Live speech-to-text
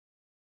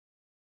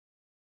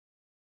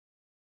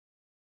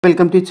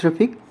Welcome to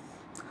ItzRafiq.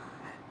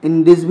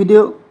 In this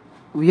video,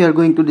 we are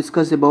going to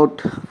discuss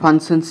about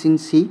functions in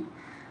C.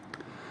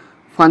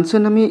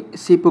 Function আমি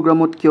C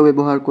programত কিয়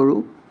ব্যৱহাৰ কৰো?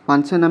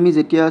 Function আমি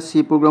যেতিয়া C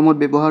programত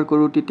ব্যৱহাৰ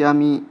কৰো তেতিয়া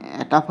আমি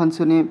এটা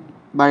ফাংশনে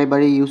বাৰে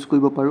বাৰে ইউজ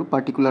কৰিব পাৰো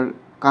পাৰ্টিকুলাৰ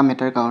কাম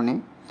এটাৰ কাৰণে।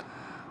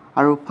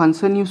 আৰু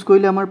ফাংশন ইউজ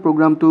কৰিলে আমাৰ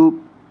প্ৰগ্ৰামটো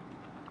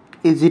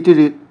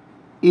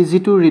easy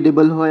to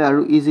readable হয়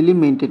আৰু easily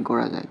maintain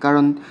কৰা যায়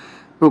কাৰণ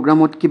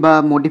programot kiba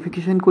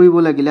modification koribo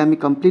lagile ami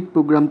complete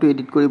program to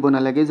edit koribo na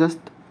lage just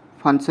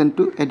function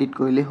to edit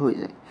korile hoy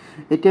jay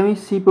etia ami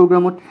C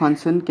programot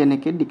function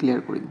keneke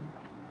declare korim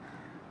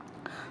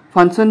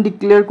function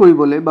declare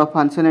koribole ba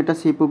function eta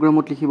C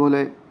programot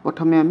likhibole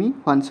prothome ami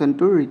function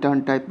to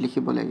return type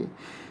likhibo lage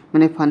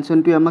mane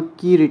function to amak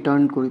ki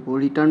return koribo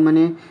return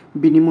mane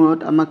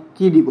binimot amak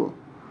ki dibo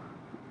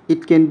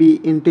it can be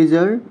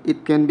integer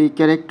it can be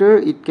character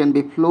it can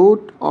be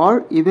float or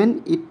even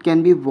it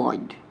can be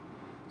void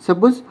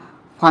Suppose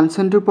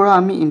function tur pora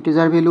ami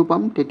integer value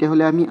pam tetia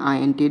hole ami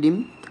int dim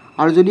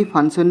aru jodi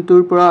function tur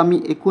pora ami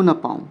eku na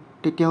paum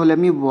tetia hole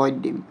ami void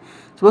dim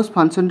suppose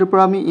function tur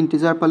pora ami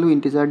integer palu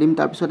integer dim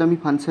tar pisot ami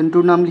function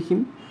tur naam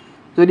likhim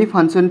jodi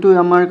function tu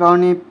amar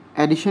karone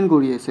addition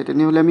kori ase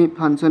teni hole ami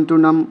function tur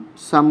naam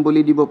sum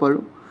boli dibo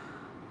paru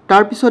tar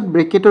pisot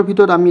bracket or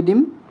bhitor ami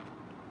dim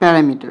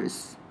parameters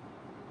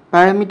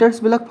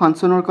bilak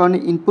function or karone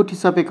input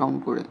hisabe count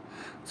kore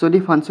যদি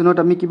ফাংশনত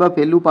আমি কিবা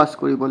value pass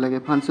কৰিব লাগে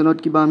ফাংশনত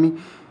কিবা আমি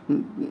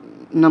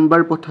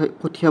number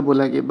পঠিয়াব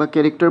লাগে বা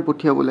ক্যাৰেক্টাৰ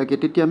পঠিয়াব লাগে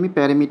তেতিয়া আমি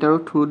প্যাৰামিটাৰৰ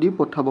থ্ৰু দি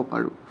পঠাব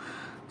পাৰো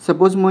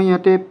সাপোজ মই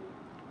ইয়াতে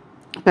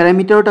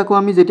প্যাৰামিটাৰত আকো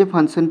আমি যেতিয়া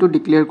ফাংশনটো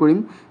ডিক্লেয়াৰ কৰিম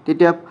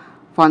তেতিয়া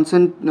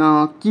ফাংশন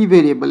কি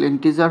ভেৰিয়েবল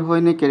ইন্টিজাৰ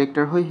হয় নে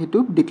ক্যাৰেক্টাৰ হয় হেতু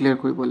ডিক্লেয়াৰ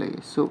কৰিব লাগে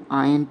সো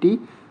int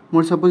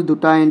মোৰ সাপোজ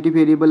দুটা int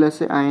ভেৰিয়েবল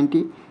আছে int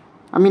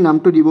আমি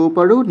নামটো দিবও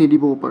পাৰো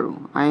নিদিবও পাৰো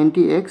int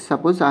x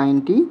suppose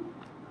int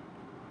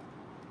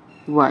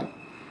y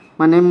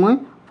মানে মই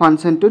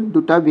ফাংশনটোত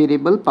দুটা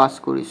ভেৰিয়েবল পাস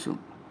কৰিছো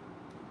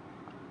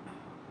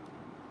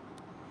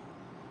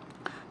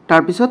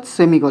তাৰ পিছত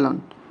সেমিকলন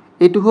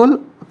এটো হল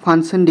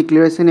ফাংশন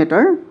ডিক্লেৰেশন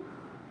এটাৰ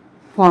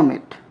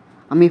ফৰম্যাট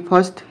আমি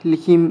ফাৰ্স্ট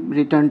লিখিম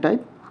ৰিটাৰ্ন টাইপ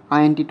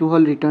int টো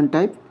হল ৰিটাৰ্ন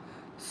টাইপ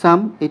sum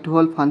এটো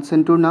হল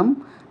ফাংশনটোৰ নাম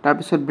তাৰ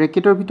পিছত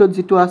ব্ৰেকেটৰ ভিতৰত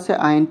যেটো আছে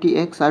int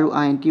x আৰু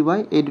int y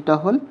এই দুটা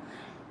হল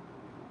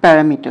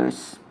প্যাৰামিটাৰ্স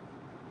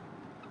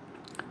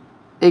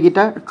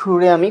এগিটা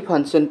থ্ৰুৰে আমি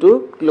ফাংশনটোৰ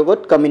লগত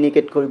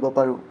কমিউনিকেট কৰিব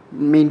পাৰো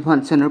মেইন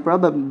ফাংশনৰ পৰা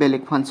বা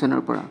বেলেগ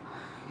ফাংশনৰ পৰা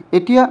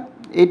এতিয়া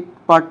এই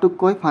পাৰ্টটো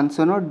কয়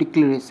ফাংশনৰ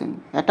ডিক্লেৰেশন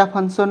এটা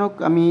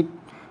ফাংশনক আমি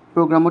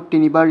প্ৰগ্ৰামত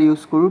তিনিবাৰ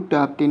ইউজ কৰো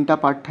তিনটা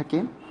পাৰ্ট থাকে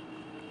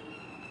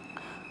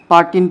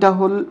পাৰ্ট তিনটা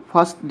হল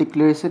ফাৰ্স্ট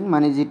ডিক্লেৰেশন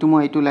মানে যেটো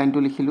মই এটো লাইনটো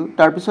লিখিলো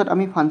তাৰ পিছত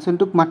আমি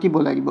ফাংশনটোক মাতিব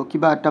লাগিব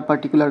কিবা এটা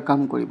পাৰ্টিকুলাৰ কাম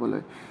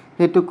কৰিবলৈ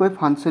হেতু কয়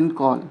ফাংশন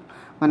কল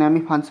মানে আমি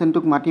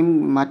ফাংশনটোক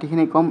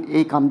মাটিখিনি কম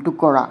এই কামটো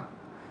কৰা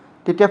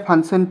তেতিয়া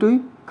ফাংশনটোই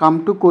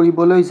কামটো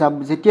কৰিবলৈ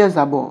যেতিয়া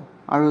যাব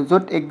আৰু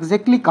যত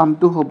এক্স্যাক্টলি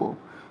কামটো হ'ব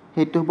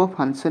হেতু হ'ব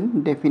ফাংশন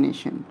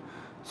ডেফিনিশন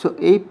সো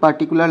এই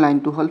পাৰ্টিকুলাৰ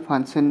লাইনটো হল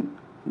ফাংশন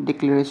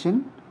ডিক্লেৰেশন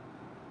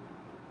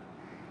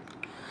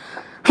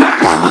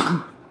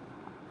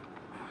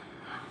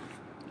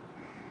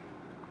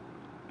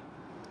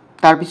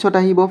তাৰ পিছত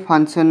আহিব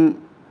ফাংশন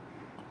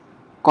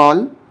কল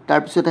তাৰ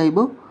পিছত আহিব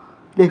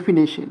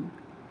ডেফিনিশন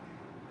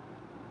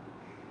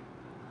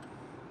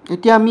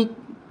এতিয়া আমি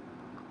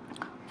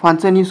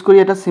ফাংশন ইউজ কৰি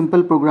এটা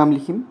সিম্পল প্ৰগ্ৰাম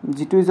লিখিম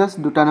যেটো জাস্ট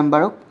দুটা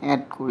নাম্বাৰক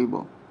এড কৰিব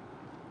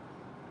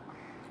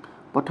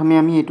প্ৰথমে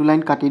আমি এটো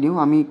লাইন কাটি দিও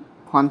আমি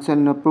ফাংশন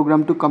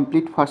প্ৰগ্ৰামটো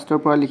কমপ্লিট ফাৰ্স্টৰ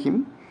পৰা লিখিম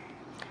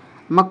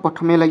আমাক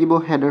প্ৰথমে লাগিব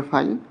হেডাৰ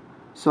ফাইল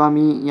সো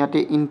আমি ইয়াতে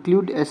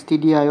ইনক্লুড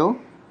stdio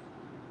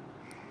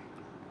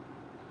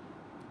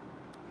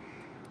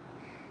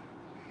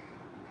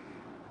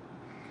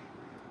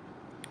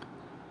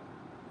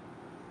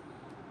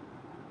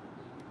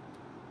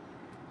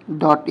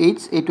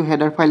 .h এটো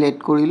হেডাৰ ফাইল এড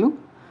কৰিলো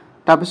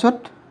তাৰ পিছত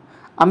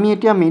আমি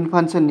এতিয়া মেইন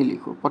ফাংশন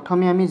নিলিখো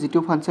প্ৰথমে আমি যেটো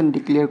ফাংশন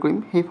ডিক্লেয়াৰ কৰিম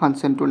সেই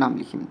ফাংশনটোৰ নাম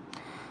লিখিম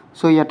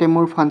সো ইয়াতে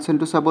মোৰ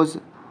ফাংশনটো সাপোজ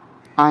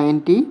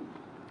int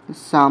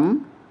sum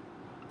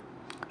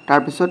তাৰ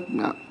পিছত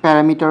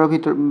প্যাৰামিটাৰৰ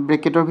ভিতৰ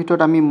ব্ৰেকেটৰ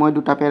ভিতৰত আমি মই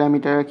দুটা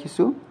প্যাৰামিটাৰ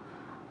ৰাখিছো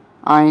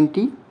int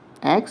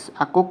x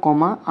আকৌ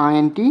কমা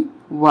int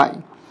y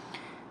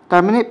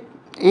তাৰ মানে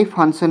এই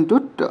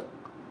ফাংশনটোত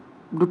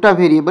দুটা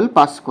ভেৰিয়েবল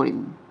পাস কৰিম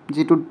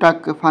যেটো তাক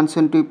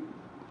ফাংশনটো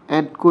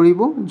এড কৰিব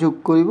যোগ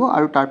কৰিব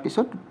আৰু তাৰ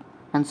পিছত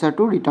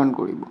আনসাৰটো ৰিটাৰ্ন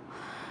কৰিব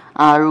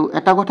আৰু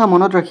এটা কথা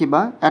মনত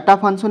ৰাখিবা এটা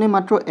ফাংশনে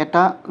মাত্ৰ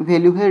এটা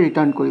ভ্যালু হে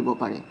ৰিটাৰ্ন কৰিব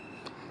পাৰে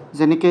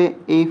যেনেকৈ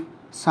এই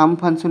সাম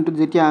ফাংশনটো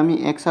যেতিয়া আমি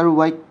x আৰু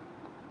y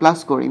প্লাস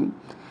কৰিম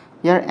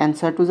ইয়াৰ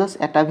আনসাৰটো জাস্ট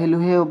এটা ভ্যালু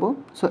হে হ'ব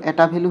সো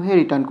এটা ভ্যালু হে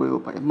ৰিটাৰ্ন কৰিব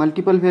পাৰে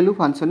মাল্টিপল ভ্যালু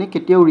ফাংশনে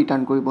কেতিয়াও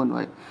ৰিটাৰ্ন কৰিব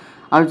নোৱাৰে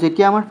আৰু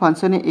যেতিয়া আমাৰ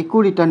ফাংশনে একো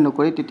ৰিটাৰ্ন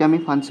নকৰে তেতিয়া আমি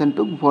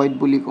ফাংশনটো ভয়েড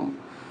বুলি কওঁ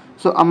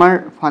সো আমাৰ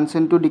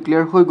ফাংশনটো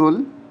ডিক্লেয়াৰ হৈ গল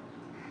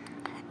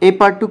এই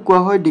পাৰ্টটো কোৱা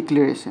হয়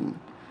ডিক্লেৰেশন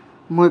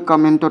মই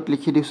কমেন্টত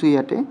লিখি দিছো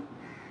ইয়াতে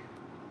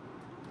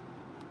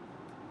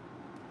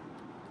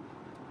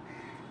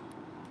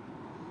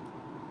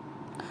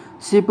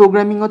চি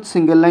প্ৰগ্ৰামিঙত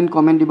সিঙ্গল লাইন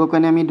কমেন্ট দিব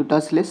কাৰণে আমি দুটা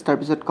স্লেশ তাৰ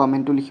পিছত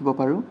কমেন্টটো লিখিব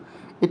পাৰো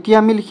এতিয়া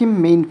আমি লিখিম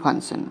মেইন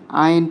ফাংচন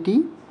int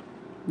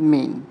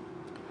main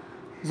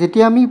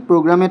যেতিয়া আমি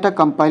প্ৰগ্ৰাম এটা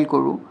কম্পাইল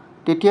কৰো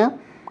তেতিয়া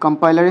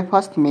কম্পাইলাৰে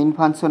ফাৰ্স্ট মেইন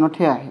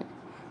ফাংচনতহে আহে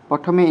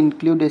প্ৰথমে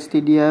include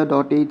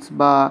stdio.h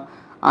বা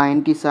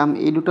int sum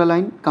এই দুটা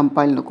লাইন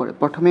কম্পাইল নকৰে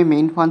প্ৰথমে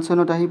মেইন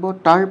ফাংচনত আহিব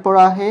তাৰ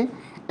পৰা আহে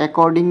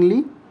accordingly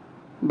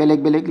বেলেগ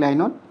বেলেগ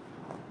লাইনত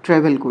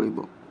ট্ৰেভেল কৰিব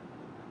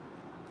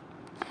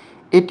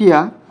এতিয়া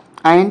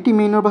int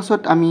mainৰ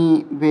পাছত আমি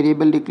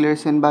ভেৰিয়েবল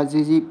ডিক্লেৰেচন বা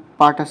যি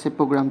পাৰ্ট আছে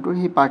প্ৰগ্ৰামটোৰ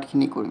সেই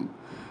পাৰ্টখিনি কৰিম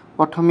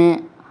প্ৰথমে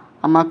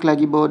আমাক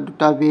লাগিব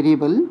দুটা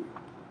ভেৰিয়েবল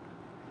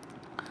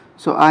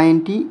সো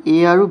int a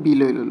আৰু b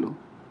লৈ ললো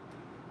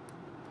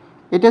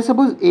এতিয়া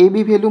সাপোজ a b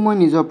ভ্যালু মই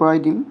নিজৰ পৰাই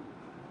দিম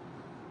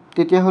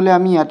তেতিয়া হলে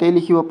আমি ইয়াতে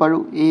লিখিব পাৰো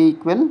a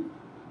 =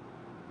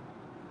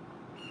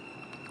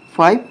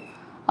 5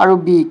 আৰু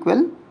b =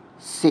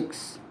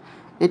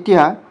 6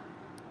 এতিয়া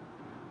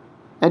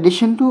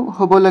এডিশন টু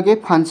হ'ব লাগে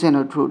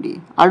ফাংচনৰ থ্ৰু দি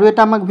আৰু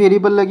এটা আমাক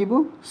ভেৰিয়েবল লাগিব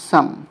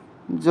sum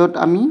যত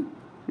আমি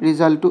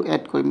ৰিজাল্টটো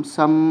এড কৰিম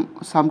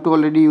sum টো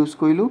অলৰেডি ইউজ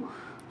কৰিলো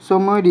সো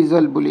মই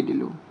ৰিজাল্ট বুলি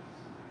দিলো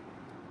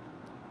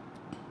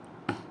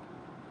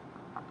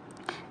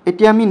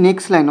এতিয়া আমি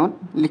নেক্সট লাইনত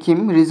লিখিম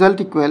ৰিজাল্ট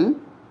ইকুৱেল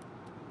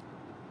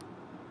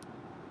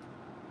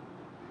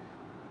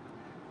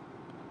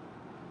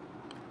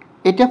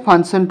এতিয়া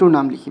ফাংচনটোৰ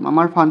নাম লিখিম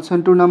আমাৰ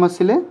ফাংচনটোৰ নাম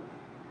আছিল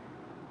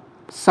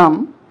sum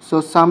সো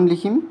sum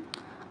লিখিম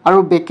আৰু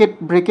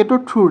ব্ৰেকেটৰ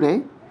থ্ৰুৰে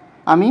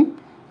আমি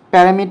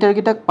প্যাৰামিটাৰ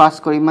কিটাক পাস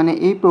কৰিম মানে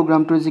এই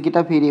প্ৰগ্ৰামটোৰ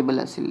যিকিটা ভেৰিয়েবল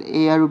আছিল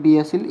a আৰু b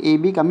আছিল a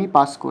b ক আমি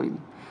পাস কৰিম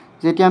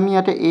যেতিয়া আমি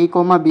ইয়াতে a,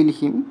 b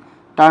লিখিম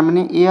তাৰ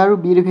মানে a আৰু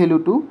b ৰ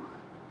ভ্যালুটো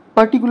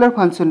পাৰ্টিকুলাৰ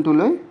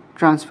ফাংচনটোলৈ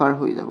ট্ৰান্সফাৰ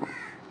হৈ যাব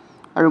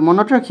আৰু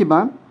মনত ৰাখিবা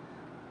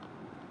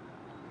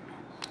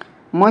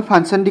মই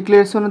ফাংচন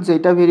ডিক্লেৰেচনত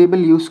যেটা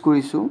ভেৰিয়েবল ইউজ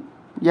কৰিছো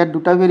ইয়াত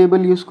দুটা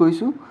ভেৰিয়েবল ইউজ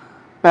কৰিছো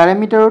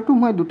প্যাৰামিটাৰটো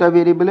মই দুটা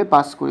ভেৰিয়েবলে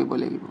পাস কৰিব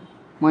লাগিব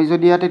মই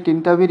যদি ইয়াতে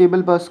তিনটা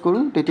ভেৰিয়েবল পাস কৰো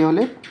তেতিয়া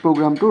হলে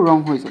প্ৰগ্ৰামটো ৰং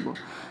হৈ যাব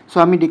সো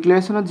আমি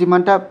ডিক্লেৰেচনত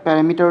যিমানটা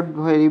প্যাৰামিটাৰ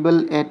ভেৰিয়েবল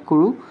এড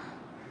কৰো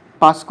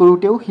পাস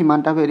কৰোতেও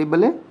হিমানটা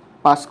ভেৰিয়েবলে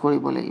পাস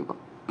কৰিব লাগিব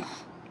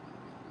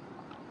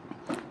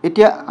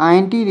এতিয়া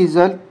int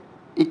result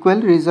equal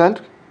result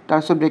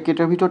তাৰছত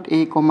ব্ৰেকেটৰ ভিতৰত a,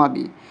 b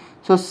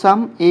so sum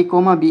a,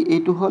 b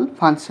এইটো হল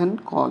ফাংচন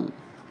কল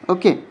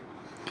ওকে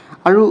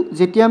আৰু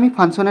যেতিয়া আমি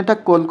ফাংচন এটা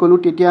কল কলো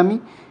তেতিয়া আমি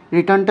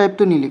ৰিটাৰ্ন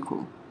টাইপটো নিলিখো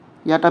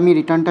ইয়াত আমি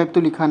ৰিটাৰ্ন টাইপটো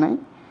লিখা নাই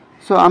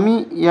সো আমি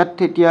ইয়াত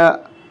তেতিয়া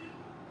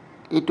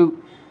এটো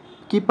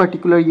কি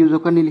পাৰ্টিকুলাৰ ইউজৰ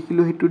কাৰণে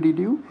লিখিলো হেতু দি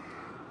দিও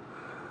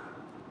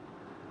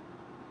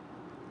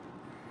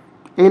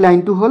এই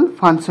লাইনটো হল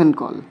ফাংচন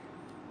কল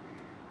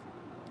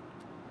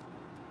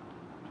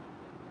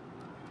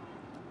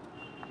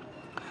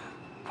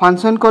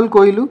ফাংচন কল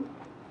কৰিলো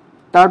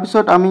তাৰ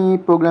পিছত আমি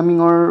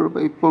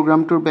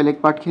প্ৰগ্ৰামটোৰ বেলেগ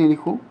পাৰ্টখিনি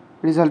লিখো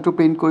ৰিজাল্টটো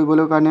প্ৰিন্ট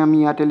কৰিবলৈ কাৰণে আমি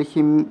ইয়াতে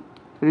লিখিম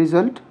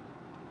ৰিজাল্ট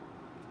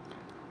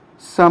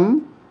sum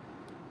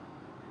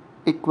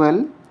equal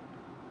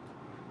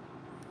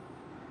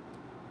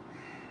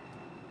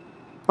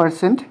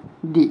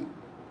 %d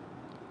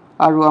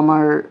আৰু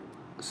আমাৰ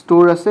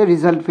স্টোৰ আছে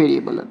ৰিজাল্ট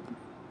ভেৰিয়েবলত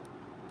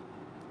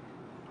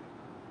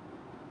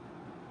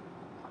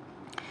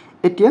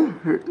এতিয়া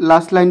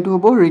লাষ্ট লাইনটো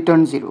হ'ব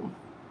ৰিটাৰ্ন 0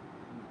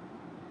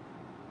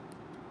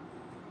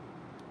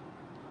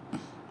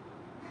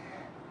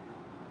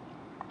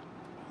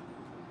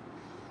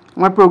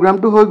 আমাৰ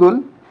প্ৰগ্ৰামটো হৈ গল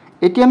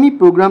এতিয়া আমি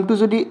প্ৰগ্ৰামটো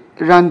যদি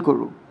ৰান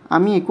কৰো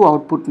আমি একো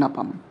আউটপুট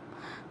নাপাম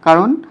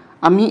কাৰণ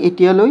আমি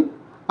এতিয়ালৈ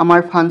আমাৰ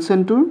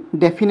ফাংচনটোৰ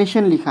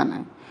ডেফিনেশন লিখা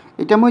নাই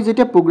এতিয়া মই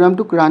যেতিয়া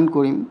প্ৰগ্ৰামটো ৰান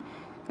কৰিম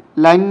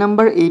লাইন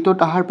নম্বৰ 8 ত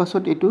আহাৰ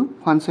পাছত এটো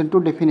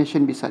ফাংচনটোৰ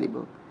ডেফিনেশন বিচাৰিব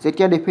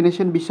যেতিয়া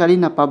ডেফিনেশন বিচাৰি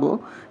নাপাব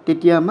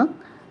তেতিয়া আমাক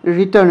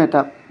ৰিটাৰ্ন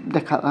এটা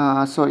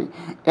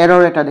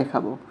এৰৰ এটা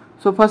দেখাব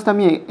সো ফাৰ্স্ট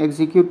আমি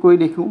এক্সিকিউট কৰি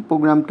দেখো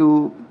প্ৰগ্ৰামটো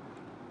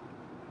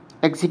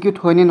এক্সিকিউট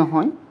হয় নে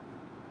নহয়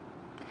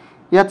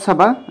ইয়াত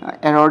চাবা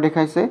এৰৰ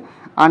দেখাইছে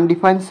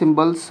undefined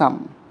symbol sum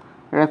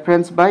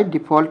reference by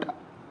default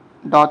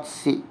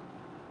 .c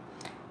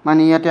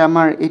মানে ইয়াতে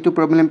আমাৰ এইটো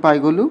প্ৰবলেম পাই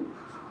গলো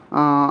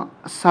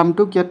sum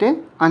টো কিয়াতে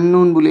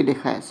unknown বুলি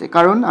দেখাই আছে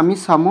কাৰণ আমি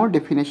sumৰ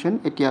ডেফিনেশন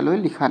এতিয়ালৈ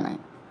লিখা নাই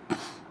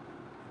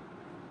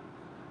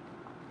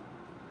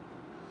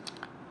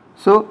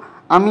সো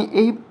আমি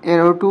এই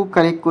এৰৰটো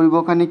কাৰেক্ট কৰিব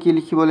কাৰণে কি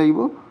লিখিব লাগিব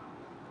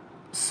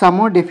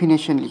sumৰ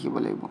ডেফিনেশন লিখিব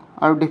লাগিব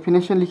আৰু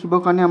ডেফিনেশন লিখিব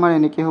কাৰণে আমাৰ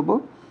এনেকে হ'ব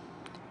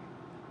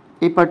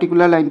এই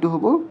পাৰ্টিকুলাৰ লাইনটো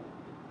হ'ব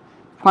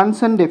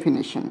ফাংচন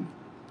ডেফিনেশন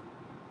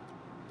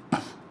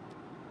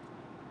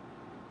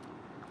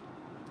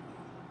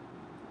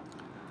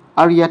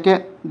আৰু ইয়াতে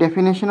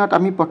ডেফিনেশনত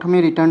আমি প্ৰথমে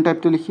ৰিটাৰ্ন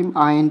টাইপটো লিখিম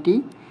int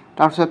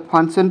তাৰ পিছত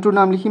ফাংচনটোৰ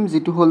নাম লিখিম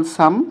যেটো হল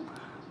sum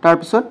তাৰ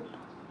পিছত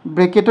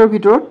ব্ৰেকেটৰ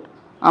ভিতৰত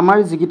আমাৰ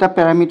যিকিটা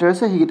প্যাৰামিটাৰ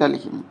আছে হেগিটা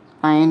লিখিম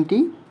int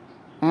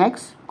x,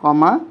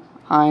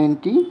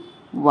 int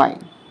y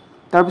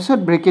তাৰ পিছত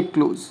ব্ৰেকেট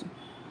ক্লোজ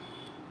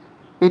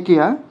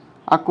এতিয়া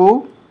আকৌ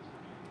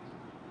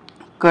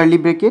কাৰ্লি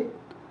ব্ৰেকেট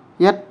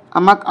ইয়াত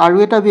আমাক আৰু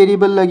এটা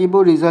ভেৰিয়েবল লাগিব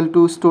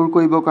ৰিজাল্টটো ষ্টৰ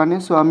কৰিব কাৰণে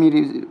সো আমি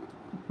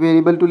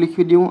ভেৰিয়েবলটো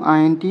লিখি দিও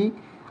int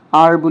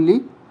r বুলি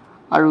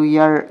আৰু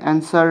ইয়াৰ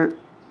এনসাৰ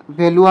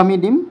ভ্যালু আমি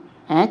দিম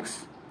x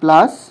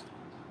plus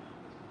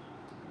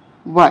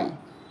y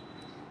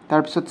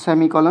তাৰ পিছত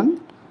সেমিকলন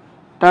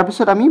তাৰ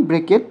পিছত আমি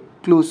ব্ৰেকেট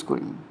ক্লোজ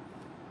কৰিম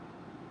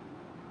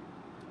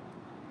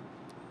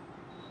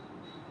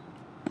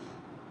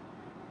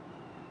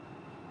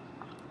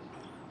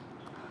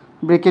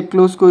ব্ৰেকেট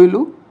ক্লোজ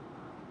কৰিলো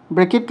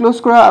ব্ৰেকেট ক্লোজ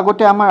কৰাৰ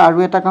আগতে আমাৰ আৰু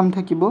এটা কাম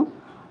থাকিব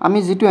আমি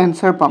যেটো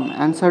এনসাৰ পাম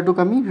এনসাৰটোক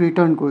আমি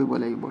ৰিটাৰ্ন কৰিব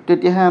লাগিব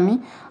তেতিয়াহে আমি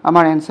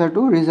আমাৰ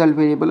এনসাৰটো ৰিজাল্ট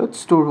ভেৰিয়েবলত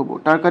ষ্টৰ হ'ব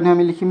তাৰ কাৰণে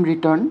আমি লিখিম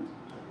ৰিটাৰ্ন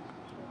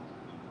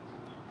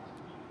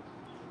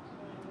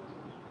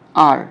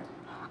r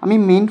আমি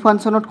মেইন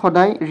ফাংশনত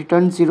সদায়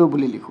ৰিটাৰ্ন 0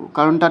 বুলি লিখো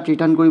কাৰণ তাত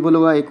ৰিটাৰ্ন কৰিব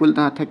লগা একো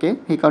নাথাকে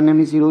সেই কাৰণে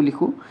আমি 0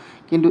 লিখো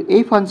কিন্তু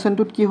এই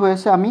ফাংশনটোত কি হৈ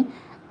আছে আমি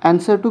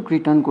এনসাৰটোক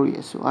ৰিটাৰ্ন কৰি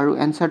আছো আৰু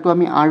এনসাৰটো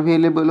আমি r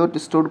ভেৰিয়েবলত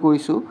ষ্টৰ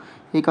কৰিছো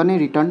সেই কাৰণে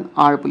ৰিটাৰ্ন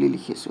r বুলি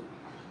লিখিছো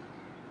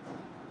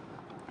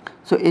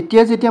সো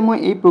এতিয়া যেতিয়া মই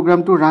এই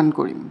প্ৰগ্ৰামটো ৰান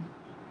কৰিম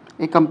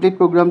এই কমপ্লিট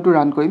প্ৰগ্ৰামটো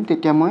ৰান কৰিম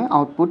তেতিয়া মই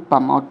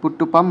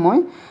আউটপুটটো পাম মই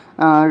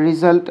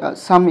ৰিজাল্ট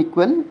sum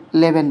equal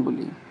 11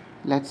 বুলি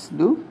লেটস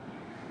ডু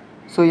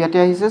সো ইয়াতে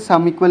আহিছে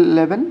sum equal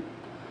 11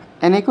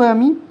 এনেকৈ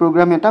আমি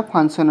প্ৰগ্ৰাম এটা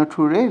ফাংশনৰ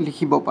থ্ৰুৰে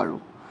লিখিব পাৰো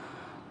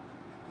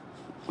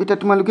এটা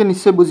তোমালোকে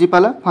নিশ্চয় বুজি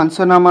পালা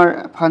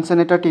ফাংশন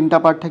এটা তিনটা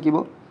পাৰ্ট থাকিব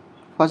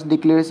ফাৰ্স্ট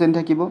ডিক্লেৰেশন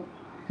থাকিব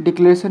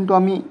ডিক্লেৰেশনটো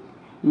আমি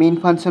মেইন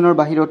ফাংশনৰ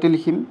বাহিৰতে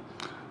লিখিম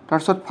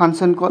তাৰছত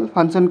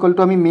ফাংশন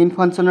কলটো আমি মেইন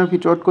ফাংশনৰ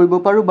ভিতৰত কৰিব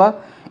পাৰো বা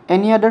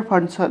এনি আদাৰ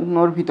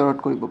ফাংশনৰ ভিতৰত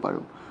কৰিব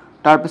পাৰো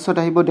তাৰ পিছত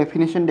আহিব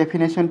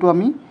ডেফিনেশনটো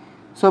আমি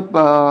সব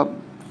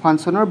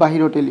ফাংশনৰ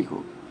বাহিৰতে লিখো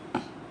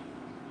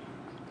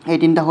এই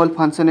তিনটা হল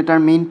ফাংশন এটাৰ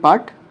মেইন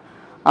পাৰ্ট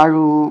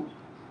আৰু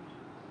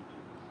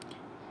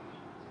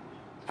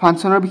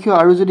ফাংশনৰ বিষয়ে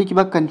আৰু যদি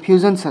কিবা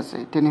কনফিউজনছ আছে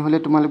তেনেহলে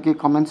তোমালোকে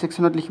কমেন্ট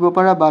সেকশনত লিখিব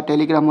পাৰা বা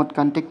টেলিগ্ৰামত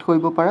কন্টাক্ট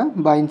কৰিব পাৰা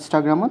বা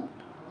ইনষ্টাগ্ৰামত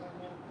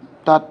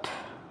তাত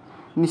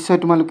নিশ্চয়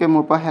তোমালোকে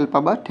মোৰ পৰা হেল্প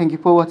পাবা thank U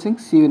for watching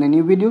C U in a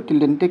new video till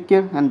then take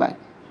care and by